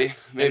 Yeah, maybe.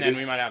 And then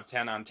we might have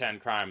 10 on 10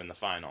 crime in the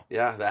final.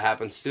 Yeah, that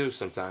happens too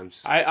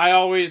sometimes. I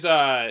always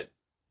have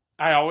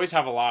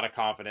a lot of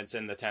confidence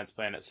in the 10th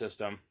Planet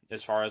system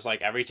as far as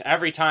like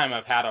every time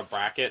I've had a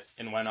bracket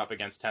and went up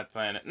against 10th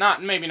Planet.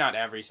 Maybe not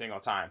every single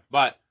time,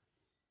 but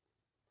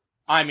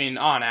I mean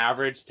on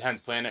average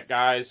 10th Planet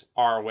guys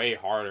are way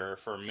harder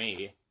for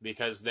me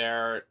because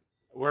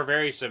we're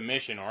very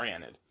submission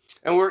oriented.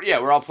 And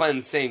we're all playing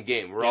the same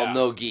game. We're all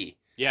no gi.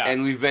 Yeah.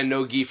 And we've been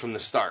no gi from the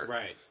start.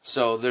 Right.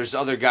 So there's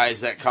other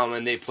guys that come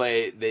and they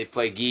play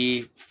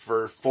gi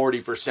for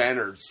 40%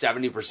 or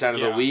 70%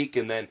 of the week,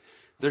 and then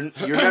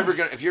you're never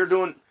gonna if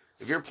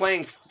you're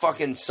playing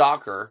fucking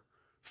soccer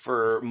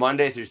for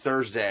Monday through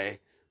Thursday,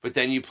 but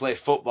then you play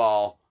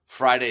football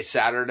Friday,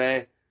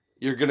 Saturday,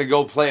 you're going to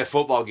go play a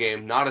football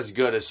game, not as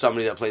good as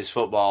somebody that plays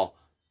football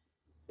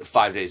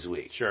 5 days a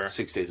week. Sure.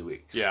 6 days a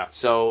week. Yeah.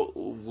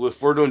 So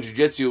if we're doing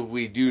jiu-jitsu,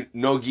 we do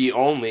no-gi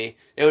only,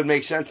 it would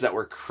make sense that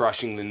we're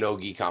crushing the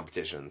no-gi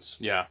competitions.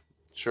 Yeah.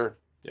 Sure.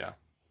 Yeah.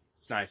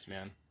 It's nice,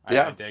 man.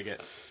 Yeah. I dig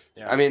it.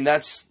 Yeah. I mean,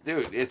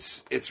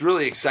 it's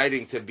really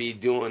exciting to be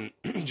doing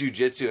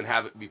jiu-jitsu and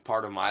have it be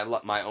part of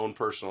my own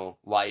personal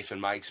life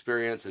and my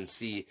experience and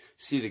see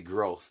the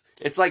growth.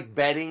 It's like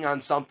betting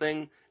on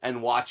something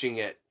and watching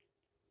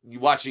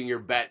your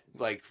bet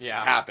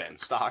happen.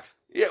 Stocks.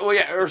 Yeah, well,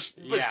 yeah, or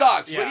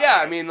stocks. But yeah,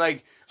 I mean,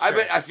 like,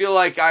 sure. I feel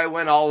like I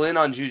went all in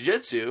on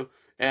jiu-jitsu,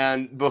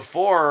 and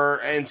before,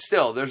 and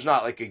still, there's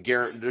not like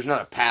there's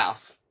not a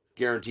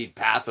guaranteed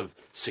path of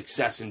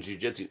success in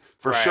jiu-jitsu.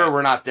 For sure,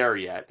 we're not there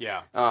yet.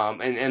 Yeah.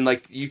 And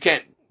like, you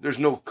can't, there's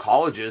no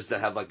colleges that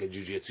have like a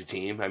jiu-jitsu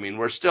team. I mean,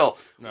 we're still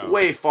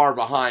way far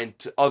behind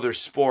to other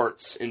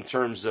sports in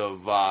terms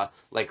of,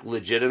 like,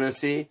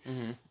 legitimacy.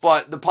 Mm-hmm.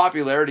 But the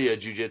popularity of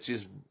jiu-jitsu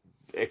is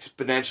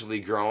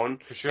exponentially grown.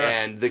 For sure.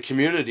 And the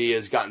community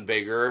has gotten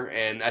bigger,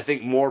 and I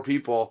think more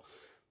people,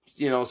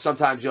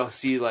 sometimes you'll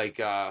see like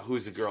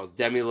who's the girl,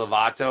 Demi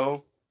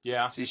Lovato.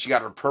 Yeah. See, she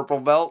got her purple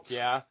belt.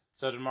 Yeah.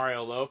 So did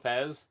Mario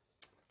Lopez.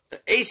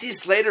 AC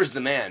Slater's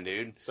the man,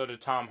 dude. So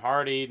did Tom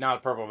Hardy. Not a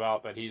purple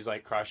belt, but he's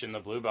like crushing the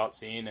blue belt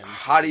scene. And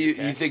how do you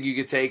think you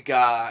could take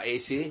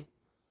AC?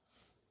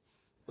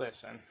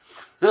 Listen.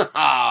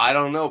 I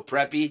don't know,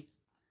 Preppy.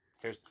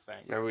 Here's the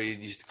thing. Remember we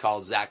used to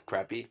call Zach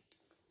Preppy?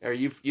 Or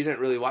you didn't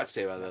really watch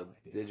Saved by the Bell,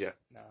 did you?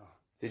 No.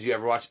 Did you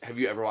ever watch? Have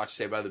you ever watched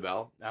Saved by the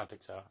Bell? I don't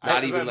think so.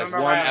 Not even like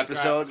one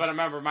episode. But I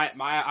remember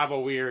I have a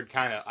weird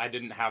kind of. I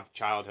didn't have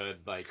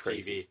childhood like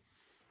Crazy.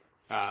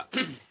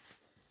 TV.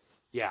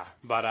 Yeah,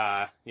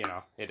 but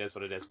it is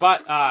what it is.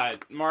 But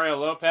Mario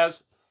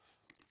Lopez,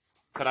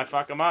 could I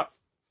fuck him up?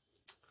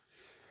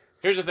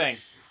 Here's the thing,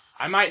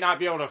 I might not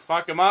be able to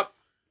fuck him up.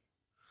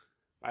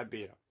 I'd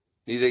beat him.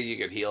 You think you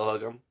could heel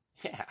hook him?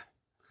 Yeah.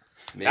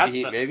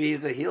 Maybe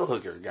he's a heel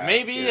hooker guy.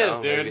 Maybe he is,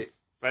 dude. Maybe.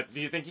 But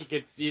do you think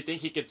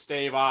he could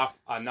stave off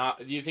a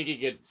not? Do you think he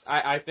could?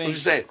 I think. I'm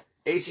just saying,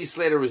 AC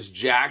Slater was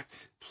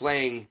jacked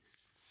playing.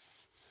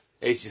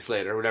 AC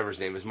Slater, whatever his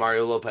name is,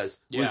 Mario Lopez,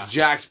 was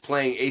jacked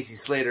playing AC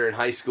Slater in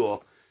high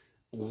school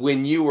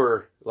when you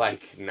were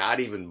like not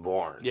even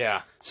born.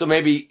 Yeah. So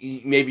maybe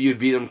you'd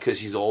beat him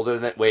because he's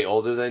way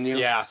older than you.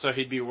 Yeah. So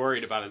he'd be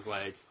worried about his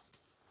legs,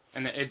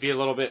 and it'd be a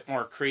little bit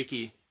more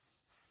creaky.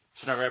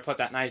 So whenever I put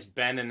that nice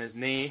bend in his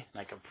knee, and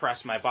I could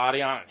press my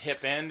body on it,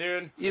 hip in,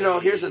 dude.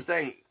 Here's the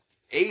thing.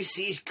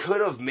 AC could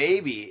have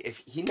maybe, if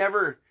he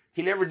never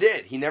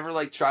did. He never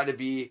like tried to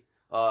be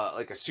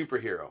like a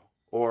superhero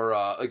or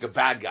like a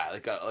bad guy,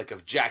 like a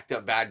jacked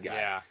up bad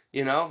guy.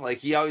 Yeah. Like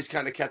he always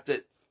kind of kept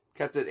it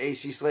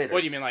AC Slater.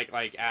 What do you mean,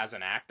 like as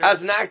an actor?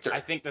 As an actor.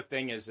 I think the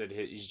thing is that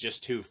he's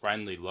just too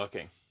friendly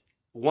looking.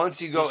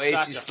 Once you go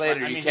AC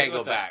Slater, you can't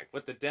go back.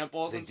 With the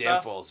dimples and stuff? The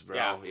dimples,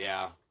 bro.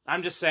 Yeah.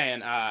 I'm just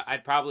saying,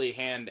 I'd probably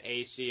hand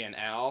AC an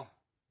L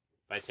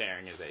by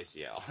tearing his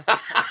ACL.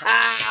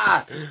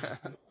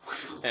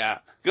 Yeah.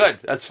 Good.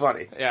 That's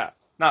funny. Yeah.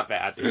 Not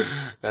bad, dude.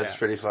 That's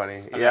pretty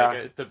funny.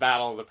 It's the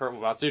battle of the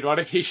purple belts. Dude, what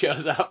if he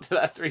shows up to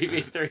that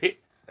 3v3?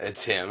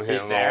 It's him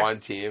on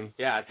one team.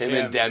 Yeah, it's him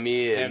and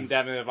Demi. Him,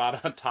 Demi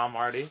Lovato, Tom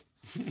Hardy.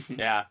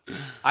 Yeah.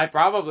 I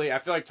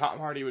feel like Tom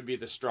Hardy would be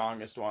the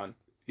strongest one.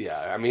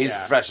 Yeah, I mean, he's a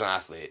professional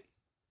athlete.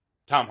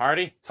 Tom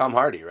Hardy? Tom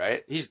Hardy,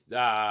 right? He's,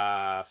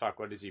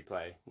 what does he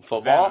play?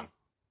 Football? Venom.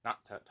 Not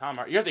Tom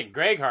Hardy. You're thinking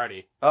Greg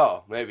Hardy.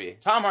 Oh, maybe.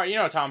 Tom Hardy,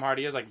 Tom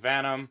Hardy is, like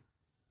Venom.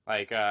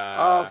 Like,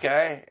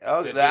 okay.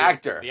 Oh, the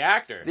actor. The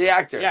actor. The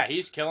actor. Yeah,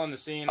 he's killing the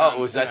scene. Oh,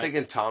 was I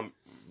thinking Tom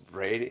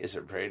Brady? Is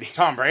it Brady?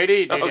 Tom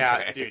Brady? Dude,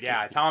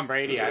 okay. Tom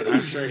Brady.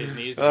 I'm sure his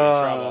knees would be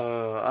in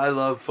trouble. I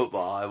love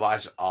football. I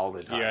watch all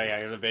the time. Yeah,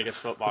 you're the biggest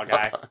football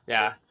guy.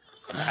 Yeah.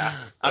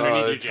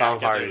 Underneath your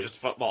jacket, there's just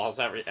footballs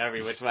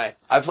every which way.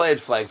 I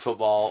played flag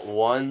football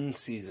one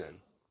season.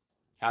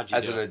 How'd you do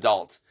as an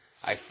adult?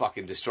 I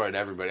fucking destroyed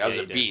everybody. I was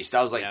a beast.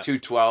 I was like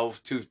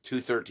 212,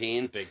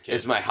 213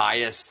 is my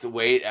highest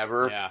weight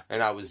ever. Yeah.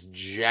 And I was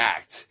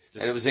jacked.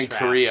 And it was in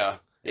Korea.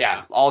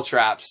 Yeah, all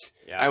traps.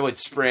 Yeah. I would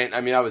sprint.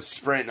 I mean, I was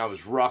sprinting. I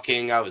was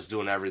rucking. I was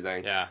doing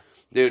everything. Yeah.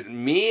 Dude,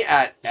 me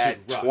at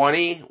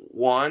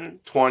 21,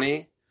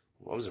 20,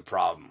 what was the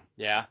problem?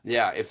 Yeah.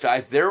 Yeah,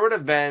 if there would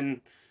have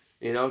been,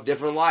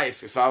 different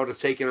life, if I would have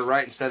taken a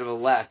right instead of a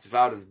left, if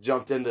I would have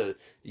jumped into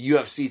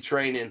UFC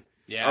training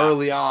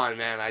early on,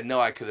 man, I know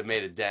I could have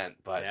made a dent,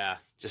 but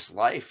just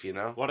life,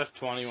 What if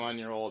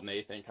 21-year-old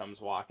Nathan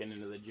comes walking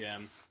into the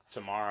gym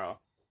tomorrow?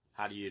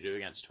 How do you do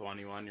against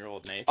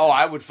 21-year-old Nathan? Oh,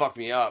 I would fuck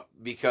me up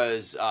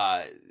because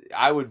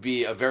I would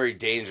be a very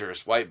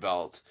dangerous white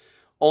belt.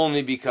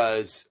 Only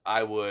because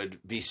I would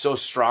be so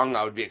strong,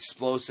 I would be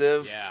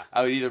explosive. Yeah.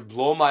 I would either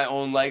blow my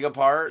own leg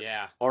apart,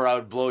 yeah, or I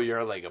would blow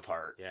your leg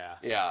apart. Yeah.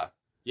 Yeah.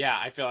 Yeah,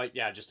 I feel like,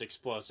 just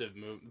explosive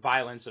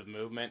violence of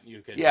movement.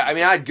 You could. Yeah, I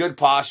mean, I had good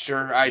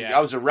posture. I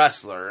was a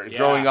wrestler,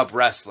 growing up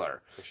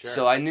wrestler. For sure.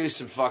 So I knew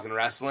some fucking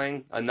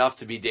wrestling, enough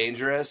to be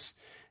dangerous.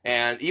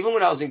 And even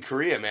when I was in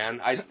Korea, man,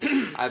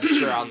 I'm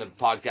sure on the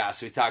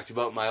podcast we talked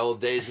about my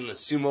old days in the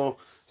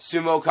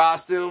sumo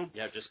costume.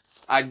 Yeah, just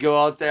I'd go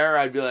out there.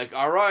 I'd be like,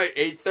 all right,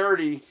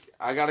 8:30,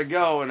 I gotta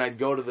go, and I'd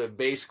go to the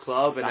base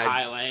club and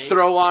I'd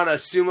throw on a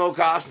sumo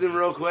costume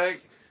real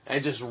quick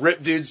and just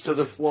rip dudes to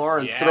the floor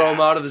and throw them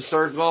out of the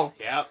circle.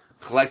 Yep.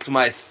 Collect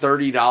my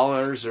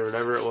 $30 or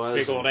whatever it was.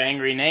 Big old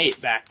angry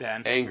Nate back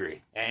then.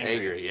 Angry,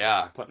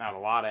 yeah. Putting out a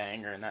lot of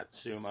anger in that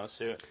sumo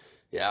suit.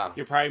 Yeah.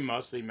 You're probably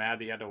mostly mad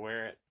that you had to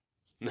wear it.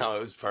 No,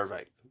 it was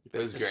perfect. It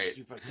was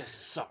great. This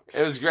sucks.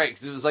 It was great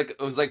because it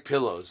was like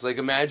pillows. Like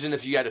imagine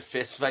if you had to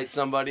fist fight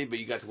somebody, but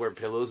you got to wear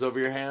pillows over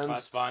your hands.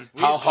 That's fun.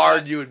 How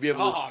hard you would be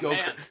able to go,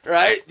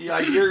 right?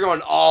 You're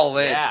going all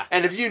in. Yeah.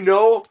 And if you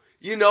know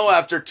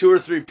after 2 or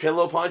 3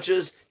 pillow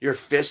punches, your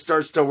fist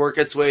starts to work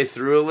its way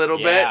through a little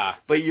bit,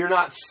 but you're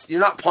not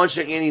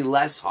punching any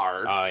less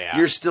hard. Oh yeah.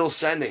 You're still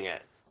sending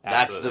it.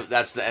 Absolutely.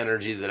 That's the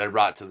energy that I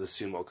brought to the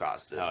sumo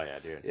costume. Oh yeah,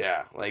 dude.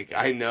 Yeah, like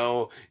I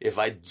know if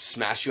I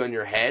smash you on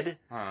your head,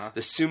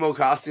 the sumo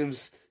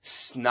costume's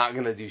not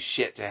gonna do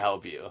shit to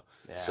help you.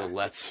 Yeah. So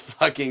let's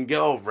fucking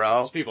go, bro.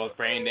 There's people with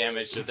brain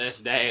damage to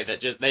this day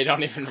that they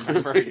don't even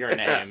remember your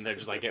name. They're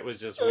just like, it was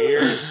just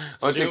weird.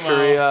 Went to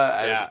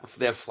Korea.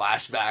 They have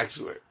flashbacks.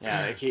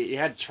 You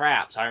had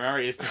traps. I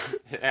remember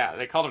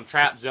they called them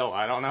Trapzilla.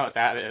 I don't know what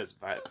that is,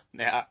 but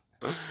yeah.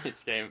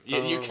 This game.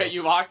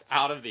 You walked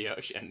out of the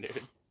ocean,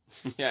 dude.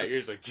 Yeah, you're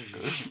just like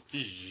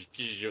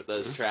with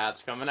those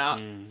traps coming out.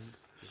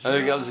 I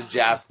think that was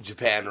a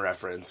Japan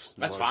reference.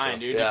 That's fine,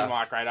 dude. Yeah. You can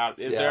walk right out.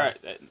 Is there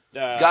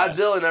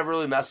Godzilla never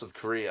really messed with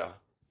Korea?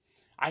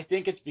 I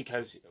think it's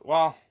because,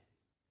 well,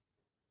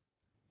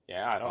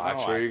 yeah, I don't know.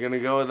 Actually, you're gonna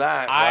go with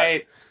that.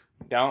 I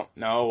don't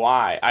know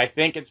why. I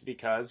think it's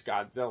because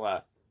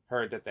Godzilla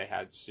heard that they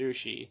had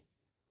sushi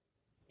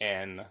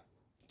in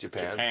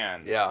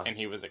Japan. Yeah. And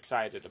he was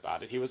excited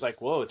about it. He was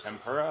like, whoa,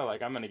 tempura?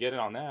 Like, I'm going to get it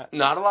on that.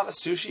 Not a lot of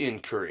sushi in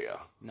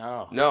Korea.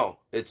 No. No.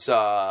 It's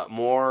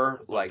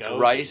more like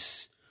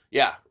rice.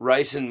 Yeah,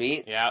 rice and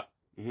meat. Yeah.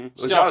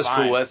 Which I was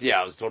cool with.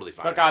 Yeah, I was totally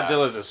fine with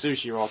Godzilla's a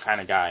sushi roll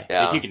kind of guy.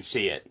 Yeah. Like, you can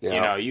see it. Yeah.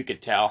 You know, you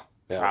could tell.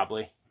 Yeah.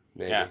 Probably.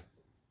 Maybe. Yeah.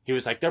 He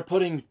was like, they're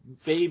putting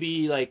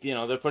baby, like, you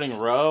know, they're putting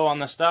roe on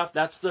the stuff.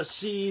 That's the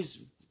sea's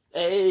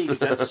eggs.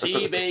 That's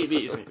sea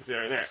babies. And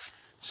they're there.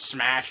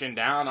 Smashing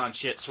down on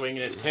shit,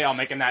 swinging his tail,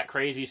 making that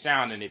crazy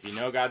sound. And if you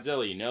know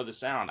Godzilla, you know the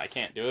sound. I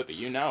can't do it, but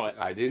you know it.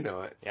 I do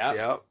know it.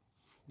 Yep.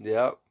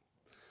 Yep.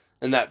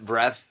 And that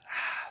breath,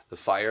 the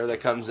fire that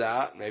comes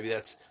out, maybe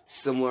that's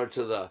similar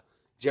to the...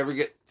 Did you ever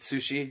get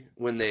sushi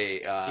when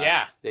they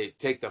they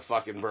take the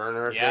fucking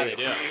burner thing? They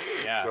do.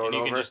 Yeah, and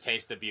you can just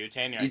taste the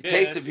butane. You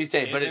taste the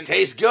butane, but it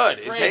tastes good.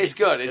 It tastes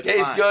good. It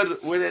tastes good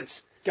when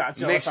it's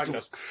mixed.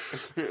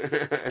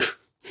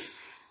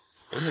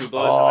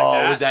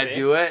 Would that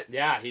do it?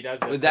 Yeah, he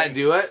does. Would that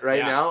do it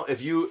right now?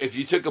 If you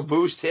took a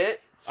boost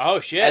hit,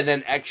 oh shit, and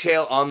then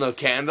exhale on the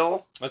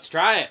candle, let's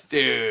try it,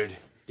 dude.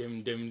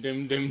 Dim dim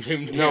dim dim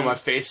dim. No, my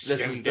face.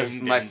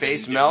 My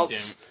face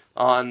melts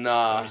on.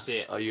 Let me see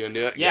it. Oh, you gonna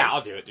do it? Yeah,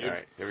 I'll do it, dude. All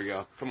right, here we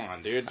go. Come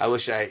on, dude. I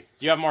wish I.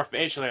 You have more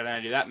facial hair than I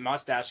do. That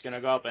mustache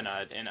gonna go up in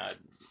a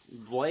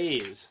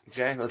blaze.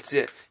 Okay, let's see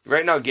it.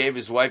 Right now, Gabe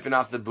is wiping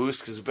off the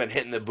boost because we've been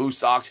hitting the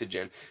boost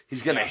oxygen.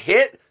 He's going to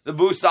hit the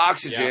boost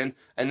oxygen,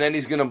 and then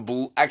he's going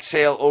to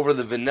exhale over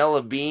the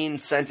vanilla bean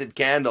scented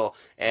candle,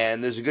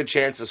 and there's a good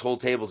chance this whole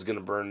table is going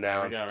to burn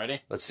down. Here we go,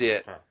 ready? Let's see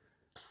it.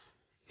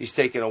 He's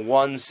taking a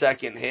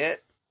 1-second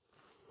hit,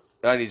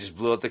 and he just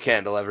blew out the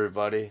candle,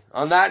 everybody.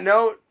 On that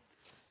note,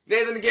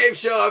 Nathan and Gabe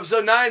Show,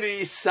 episode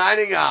 90,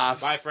 signing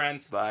off. Bye,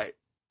 friends. Bye.